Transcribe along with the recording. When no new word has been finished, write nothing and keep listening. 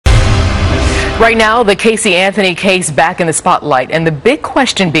Right now, the Casey Anthony case back in the spotlight, and the big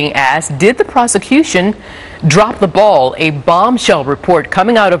question being asked, did the prosecution drop the ball? A bombshell report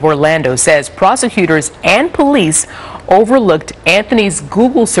coming out of Orlando says prosecutors and police overlooked Anthony's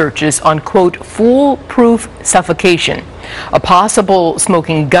Google searches on, quote, foolproof suffocation, a possible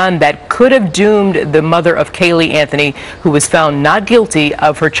smoking gun that could have doomed the mother of Kaylee Anthony, who was found not guilty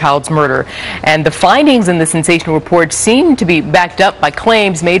of her child's murder. And the findings in the sensational report seem to be backed up by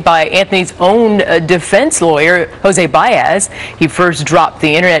claims made by Anthony's own defense lawyer, Jose Baez. He first dropped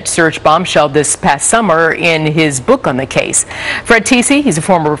the internet search bombshell this past summer in his book on the case. Fred Tisi, he's a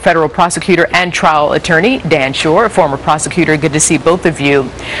former federal prosecutor and trial attorney. Dan Shore, a former prosecutor. Good to see both of you.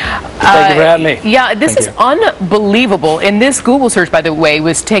 Thank you for having me. Yeah, this is unbelievable. And this Google search, by the way,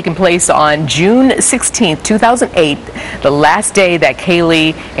 was taking place on June 16th, 2008, the last day that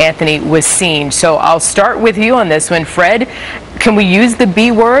Kaylee Anthony was seen. So I'll start with you on this one, Fred. Can we use the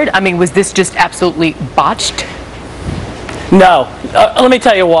B word? I mean, was this just absolutely botched? No. Let me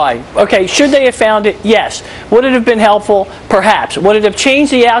tell you why. Okay, should they have found it? Yes. Would it have been helpful? Perhaps. Would it have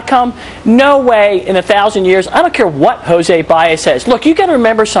changed the outcome? No way in 1,000 years. I don't care what Jose Baez says. Look, you got to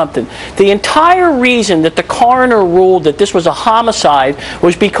remember something. The entire reason that the coroner ruled that this was a homicide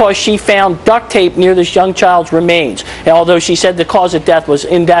was because she found duct tape near this young child's remains, although she said the cause of death was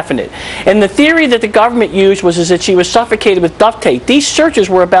indefinite. And the theory that the government used was that she was suffocated with duct tape. These searches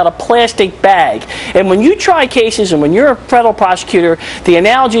were about a plastic bag. And when you try cases and when you're a federal prosecutor, the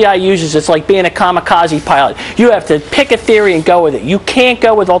analogy I use is it's like being a kamikaze pilot. You have to pick a theory and go with it. You can't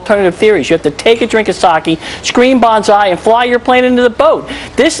go with alternative theories. You have to take a drink of sake, scream banzai, and fly your plane into the boat.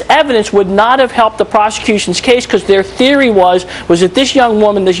 This evidence would not have helped the prosecution's case because their theory was that this young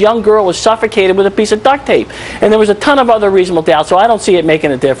woman, this young girl, was suffocated with a piece of duct tape. And there was a ton of other reasonable doubt, so I don't see it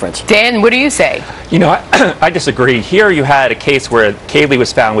making a difference. Dan, what do you say? You know, I disagree. Here you had a case where Kaylee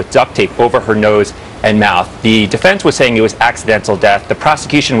was found with duct tape over her nose and mouth. The defense was saying it was accidental death. The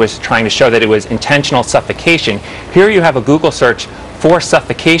prosecution was trying to show that it was intentional suffocation. Here you have a Google search for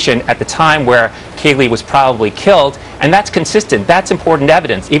suffocation at the time where Kaylee was probably killed, and that's consistent. That's important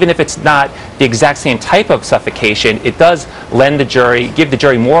evidence. Even if it's not the exact same type of suffocation, it does lend the jury, give the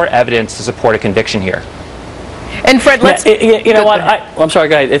jury more evidence to support a conviction here. And Fred, let's... You know what? I'm sorry,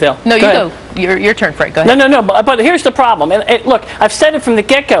 go ahead, Ethel. No, you go. Your turn, Fred. Go ahead. No, but here's the problem. And look, I've said it from the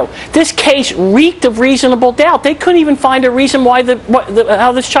get-go. This case reeked of reasonable doubt. They couldn't even find a reason why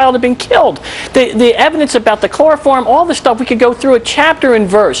how this child had been killed. The evidence about the chloroform, all the stuff, we could go through it chapter and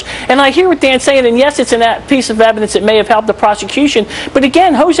verse. And I hear what Dan's saying, and yes, it's a piece of evidence that may have helped the prosecution. But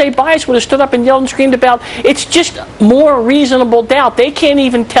again, Jose Baez would have stood up and yelled and screamed about it's just more reasonable doubt. They can't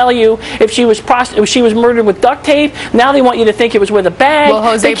even tell you if she was murdered with duct tape. Now they want you to think it was with a bag. Well,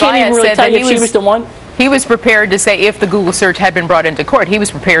 Jose Baez said that she was the one. He was prepared to say, if the Google search had been brought into court, he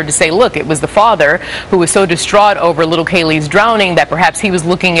was prepared to say, look, it was the father who was so distraught over little Kaylee's drowning that perhaps he was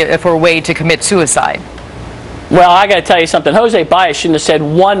looking for a way to commit suicide. Well, I got to tell you something. Jose Baez shouldn't have said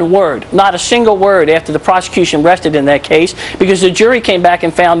one word, not a single word, after the prosecution rested in that case, because the jury came back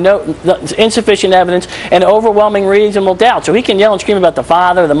and found insufficient evidence and overwhelming reasonable doubt. So he can yell and scream about the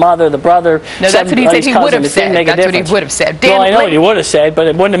father, the mother, the brother. No, that's what he said he would have said. That's what he would have said. Dan, well, I know what he would have said, but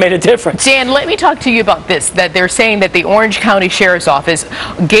it wouldn't have made a difference. Dan, let me talk to you about this, that they're saying that the Orange County Sheriff's Office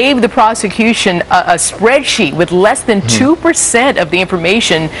gave the prosecution a spreadsheet with less than 2% of the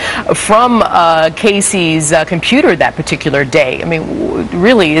information from Casey's computer that particular day. I mean,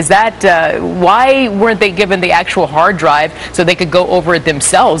 really, is that why weren't they given the actual hard drive so they could go over it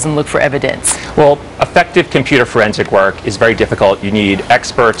themselves and look for evidence? Well, effective computer forensic work is very difficult. You need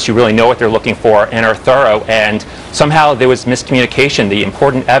experts who really know what they're looking for and are thorough, and somehow there was miscommunication. The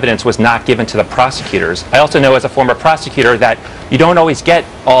important evidence was not given to the prosecutors. I also know as a former prosecutor that you don't always get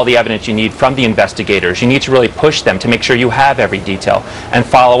all the evidence you need from the investigators. You need to really push them to make sure you have every detail and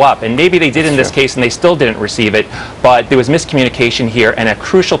follow up. And maybe they did in this case and they still didn't receive it, but there was miscommunication here, and a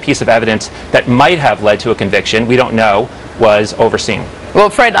crucial piece of evidence that might have led to a conviction, we don't know, was overseen. Well,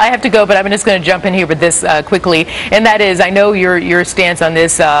 Fred, I have to go, but I'm just going to jump in here with this quickly, and that is, I know your stance on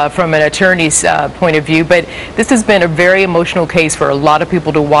this from an attorney's point of view, but this has been a very emotional case for a lot of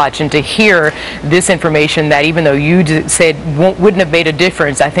people to watch, and to hear this information that even though you said wouldn't have made a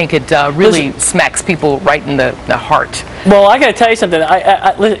difference, I think it really smacks people right in the heart. Well, I got to tell you something.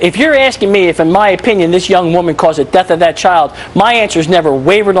 If you're asking me if, in my opinion, this young woman caused the death of that child, my answer's never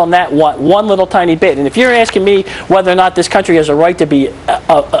wavered on that one little tiny bit. And if you're asking me whether or not this country has a right to be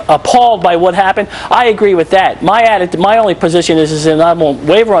appalled by what happened, I agree with that. My only position is and I won't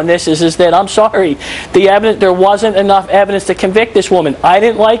waver on this, is that I'm sorry, there wasn't enough evidence to convict this woman. I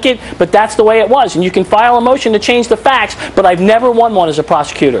didn't like it, but that's the way it was. And you can file a motion to change the facts, but I've never won one as a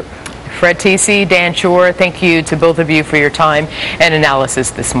prosecutor. Fred TC, Dan Shore, thank you to both of you for your time and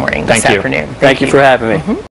analysis this morning, this afternoon. Thank you for having me.